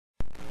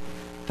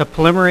The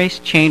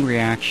polymerase chain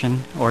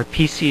reaction, or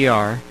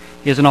PCR,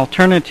 is an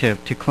alternative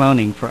to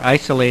cloning for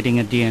isolating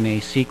a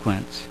DNA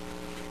sequence.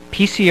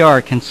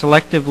 PCR can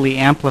selectively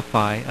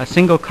amplify a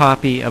single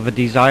copy of a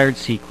desired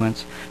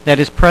sequence that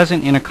is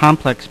present in a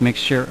complex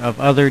mixture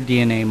of other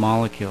DNA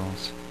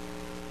molecules.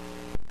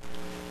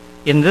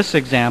 In this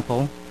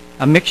example,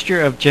 a mixture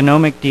of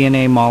genomic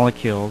DNA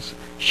molecules,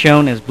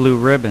 shown as blue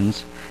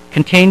ribbons,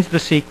 contains the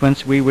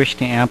sequence we wish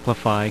to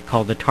amplify,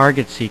 called the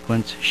target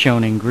sequence,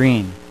 shown in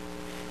green.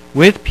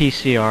 With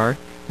PCR,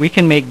 we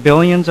can make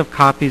billions of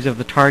copies of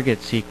the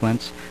target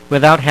sequence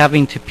without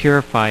having to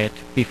purify it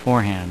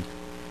beforehand.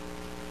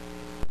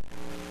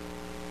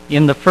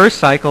 In the first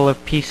cycle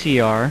of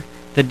PCR,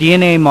 the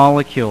DNA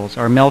molecules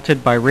are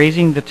melted by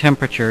raising the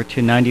temperature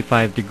to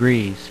 95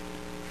 degrees.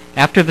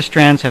 After the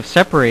strands have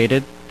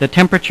separated, the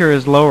temperature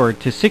is lowered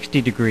to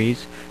 60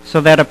 degrees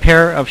so that a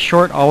pair of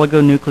short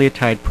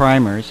oligonucleotide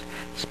primers,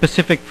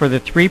 specific for the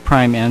 3'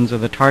 ends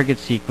of the target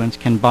sequence,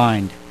 can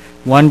bind,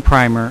 one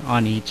primer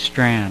on each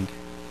strand.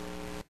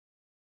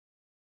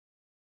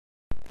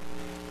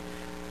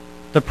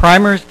 The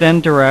primers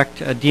then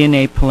direct a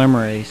DNA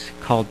polymerase,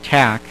 called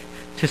Taq,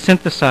 to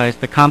synthesize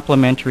the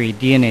complementary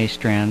DNA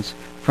strands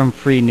from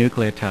free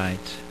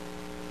nucleotides.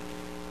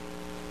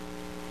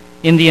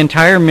 In the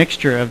entire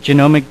mixture of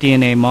genomic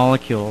DNA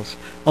molecules,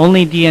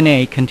 only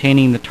DNA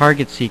containing the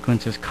target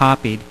sequence is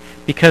copied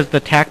because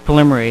the Taq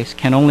polymerase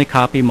can only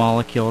copy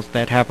molecules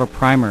that have a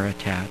primer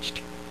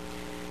attached.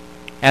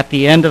 At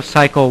the end of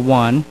cycle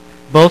 1,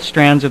 both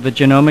strands of the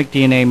genomic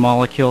DNA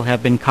molecule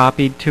have been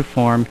copied to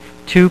form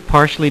two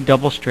partially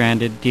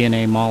double-stranded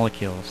DNA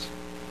molecules.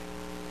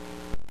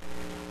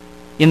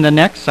 In the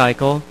next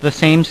cycle, the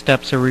same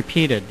steps are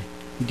repeated.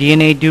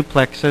 DNA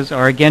duplexes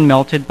are again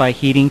melted by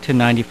heating to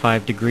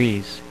 95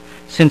 degrees.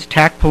 Since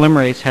Taq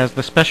polymerase has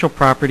the special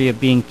property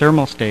of being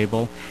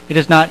thermostable, it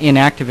is not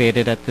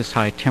inactivated at this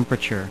high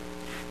temperature.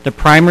 The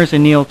primers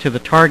anneal to the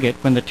target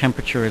when the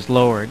temperature is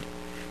lowered,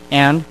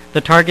 and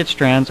the target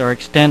strands are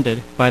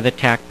extended by the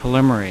Taq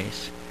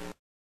polymerase.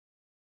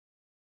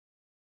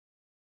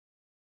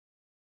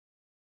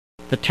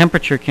 The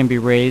temperature can be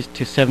raised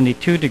to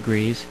 72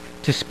 degrees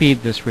to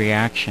speed this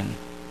reaction.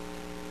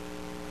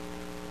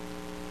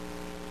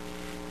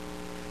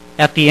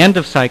 At the end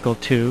of cycle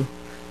 2,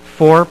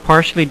 4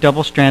 partially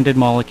double-stranded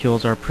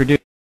molecules are produced.